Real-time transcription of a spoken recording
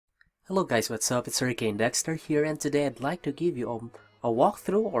Hello guys, what's up? It's Hurricane Dexter here, and today I'd like to give you a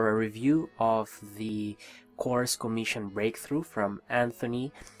walkthrough or a review of the course Commission Breakthrough from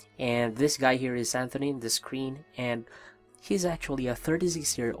Anthony. And this guy here is Anthony in the screen, and he's actually a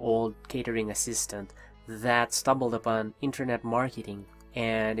 36-year-old catering assistant that stumbled upon internet marketing.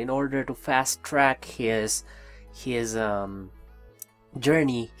 And in order to fast track his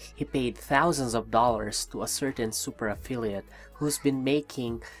journey, he paid thousands of dollars to a certain super affiliate who's been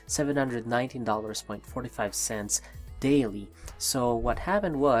making $719.45 daily. So what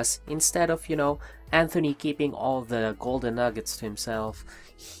happened was, instead of Anthony keeping all the golden nuggets to himself,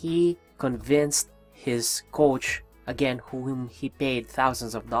 he convinced his coach, again whom he paid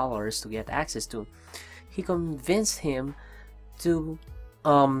thousands of dollars to get access to, he convinced him to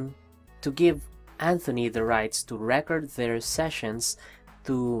give Anthony the rights to record their sessions,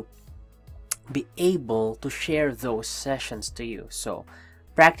 to be able to share those sessions to you. So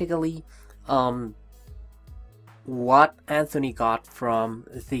practically what Anthony got from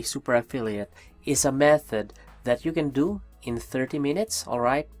the super affiliate is a method that you can do in 30 minutes,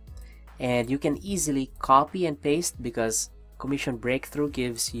 alright? And you can easily copy and paste because Commission Breakthrough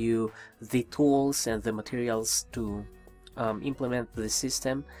gives you the tools and the materials to implement the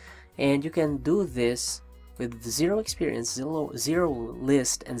system. And you can do this with zero experience, zero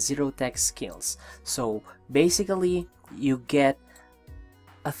list, and zero tech skills. So basically you get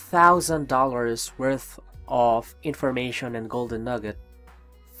 $1,000 worth of information and golden nugget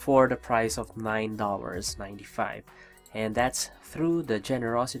for the price of $9.95. And that's through the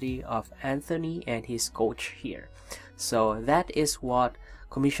generosity of Anthony and his coach here. So that is what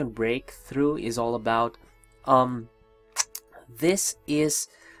Commission Breakthrough is all about. This is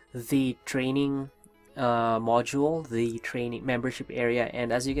the training module, the training membership area,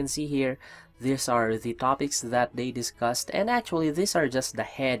 and as you can see here, these are the topics that they discussed, and actually these are just the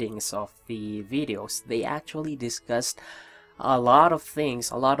headings of the videos. They actually discussed a lot of things,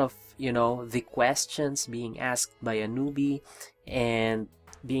 a lot of the questions being asked by a newbie and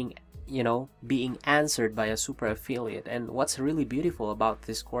being answered by a super affiliate. And what's really beautiful about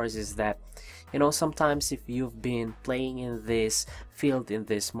this course is that sometimes if you've been playing in this field, in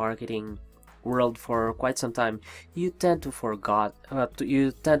this marketing world for quite some time, you tend to forget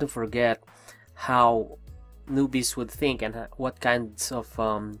how newbies would think and what kinds of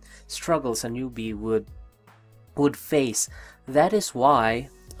struggles a newbie would face. That is why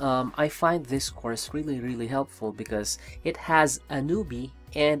I find this course really helpful, because it has a newbie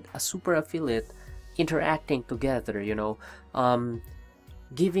and a super affiliate interacting together,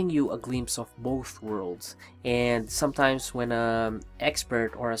 giving you a glimpse of both worlds. And sometimes when an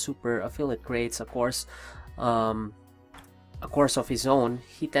expert or a super affiliate creates a course of his own,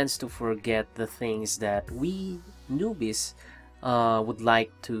 he tends to forget the things that we newbies would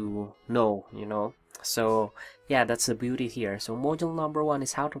like to know, So yeah, that's the beauty here. So module number 1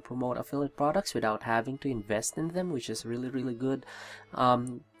 is how to promote affiliate products without having to invest in them, which is really good.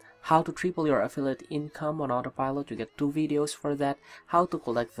 How to triple your affiliate income on autopilot. You get 2 videos for that. How to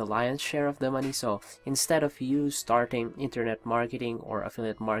collect the lion's share of the money. So instead of you starting internet marketing or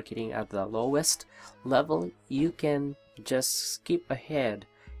affiliate marketing at the lowest level, you can just skip ahead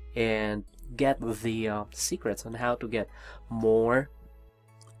and get the secrets on how to get more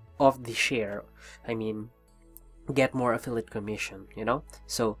of the share. I mean, get more affiliate commission,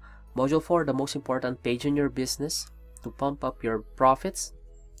 So module 4, the most important page in your business to pump up your profits.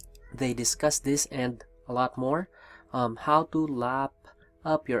 They discuss this and a lot more. How to lap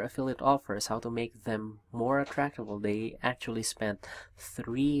up your affiliate offers, how to make them more attractive. They actually spent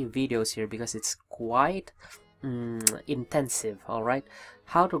 3 videos here because it's quite intensive. Alright,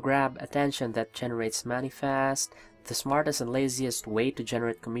 how to grab attention that generates money fast, the smartest and laziest way to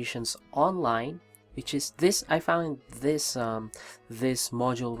generate commissions online, which is this. I found this this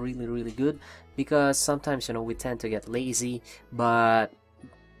module really good, because sometimes we tend to get lazy, but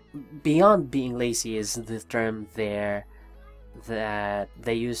beyond being lazy is the term there that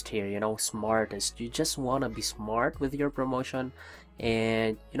they used here, smartest. You just want to be smart with your promotion,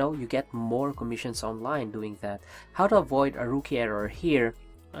 and you get more commissions online doing that. How to avoid a rookie error here.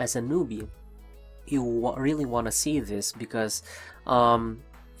 As a newbie, you really want to see this, because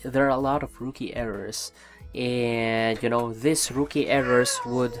there are a lot of rookie errors, and these rookie errors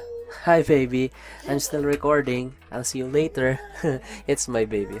would... Hi baby, I'm still recording. I'll see you later. It's my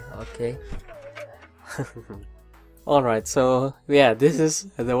baby, okay? Alright, so yeah, this is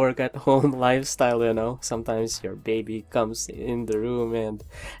the work at home lifestyle, Sometimes your baby comes in the room, and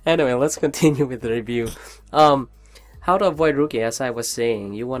anyway, let's continue with the review. how to avoid rookie. As I was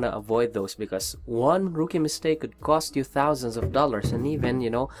saying, you want to avoid those because one rookie mistake could cost you thousands of dollars, and even, you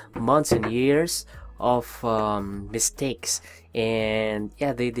know, months and years of mistakes. And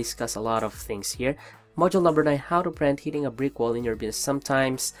yeah, they discuss a lot of things here. Module number 9, how to prevent hitting a brick wall in your business.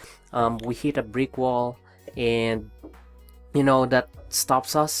 Sometimes we hit a brick wall, and you know, that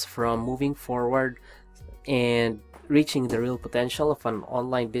stops us from moving forward and reaching the real potential of an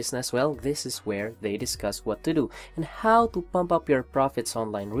online business. Well, this is where they discuss what to do and how to pump up your profits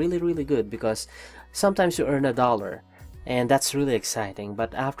online. Really good, because sometimes you earn $1 and that's really exciting,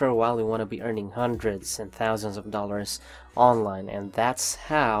 but after a while you want to be earning hundreds and thousands of dollars online, and that's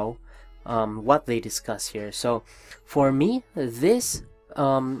how what they discuss here. So for me, this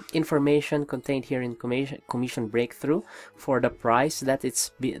information contained here in commission breakthrough, for the price that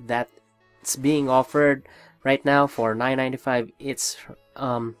it's being offered right now for $9.95,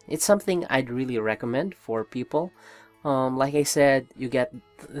 it's something I'd really recommend for people. Like I said, you get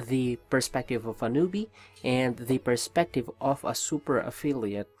the perspective of a newbie and the perspective of a super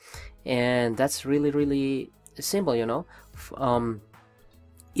affiliate, and that's really simple, you know.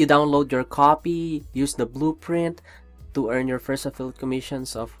 You download your copy, use the blueprint to earn your first affiliate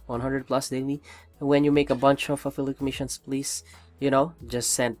commissions of 100 plus daily. When you make a bunch of affiliate commissions, please, you know,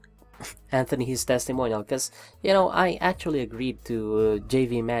 just send Anthony his testimonial, because, you know, I actually agreed to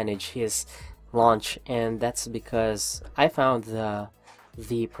JV manage his launch, and that's because I found the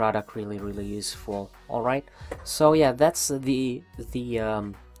product really useful. All right, so yeah, that's the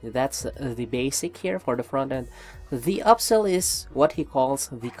basic here for the front end. The upsell is what he calls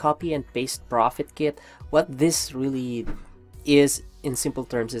the copy and paste profit kit. What this really is, in simple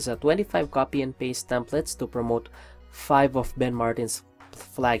terms, is a 25 copy and paste templates to promote 5 of Ben Martin's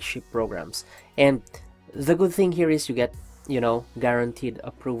flagship programs. And the good thing here is you get, you know, guaranteed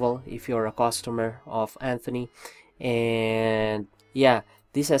approval if you're a customer of Anthony. And yeah,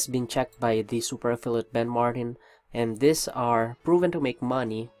 this has been checked by the super affiliate Ben Martin, and these are proven to make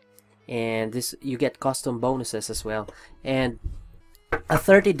money, and this, you get custom bonuses as well, and a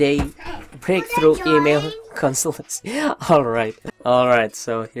 30-day breakthrough email consultancy. all right,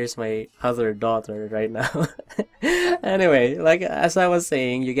 so here's my other daughter right now. Anyway, like as I was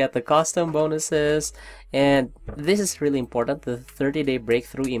saying, you get the custom bonuses, and this is really important, the 30-day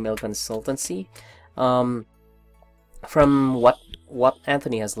breakthrough email consultancy, from what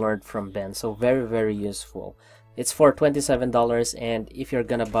Anthony has learned from Ben. So very useful. It's for $27, and if you're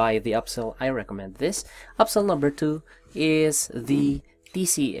gonna buy the upsell, I recommend this. Upsell number 2 is the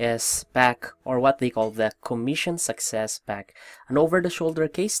TCS pack, or what they call the Commission Success Pack, an over-the-shoulder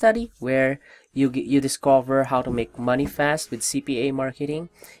case study where you discover how to make money fast with CPA marketing,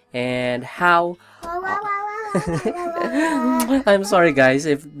 and how I'm sorry guys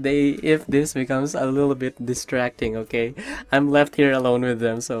if this becomes a little bit distracting, okay? I'm left here alone with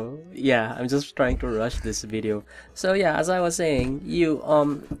them, so yeah, I'm just trying to rush this video. So yeah, as I was saying, you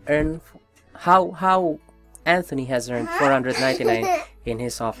earn how Anthony has earned $499 in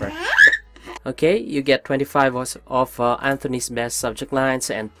his offer. Okay, you get 25 of Anthony's best subject lines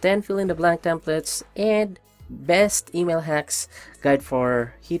and 10 fill-in-the-blank templates, and best email hacks guide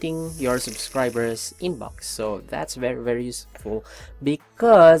for hitting your subscribers inbox. So that's very useful,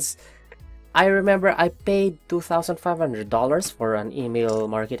 because I remember I paid $2,500 for an email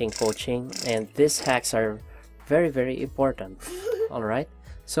marketing coaching, and these hacks are very important. All right,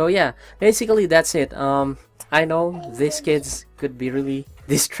 so yeah, basically that's it. I know these kids could be really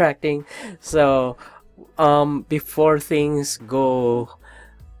distracting, so before things go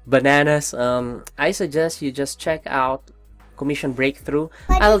bananas, I suggest you just check out Commission Breakthrough.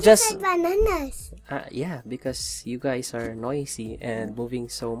 I'll just bananas. Yeah, because you guys are noisy and moving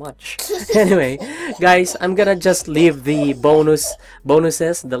so much. Anyway, guys, I'm gonna just leave the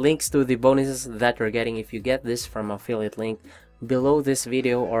bonuses, the links to the bonuses that you're getting if you get this from affiliate link below this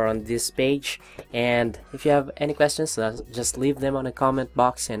video or on this page. And if you have any questions, just leave them on the comment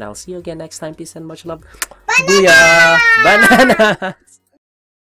box, and I'll see you again next time. Peace and much love. Booyah! Banana!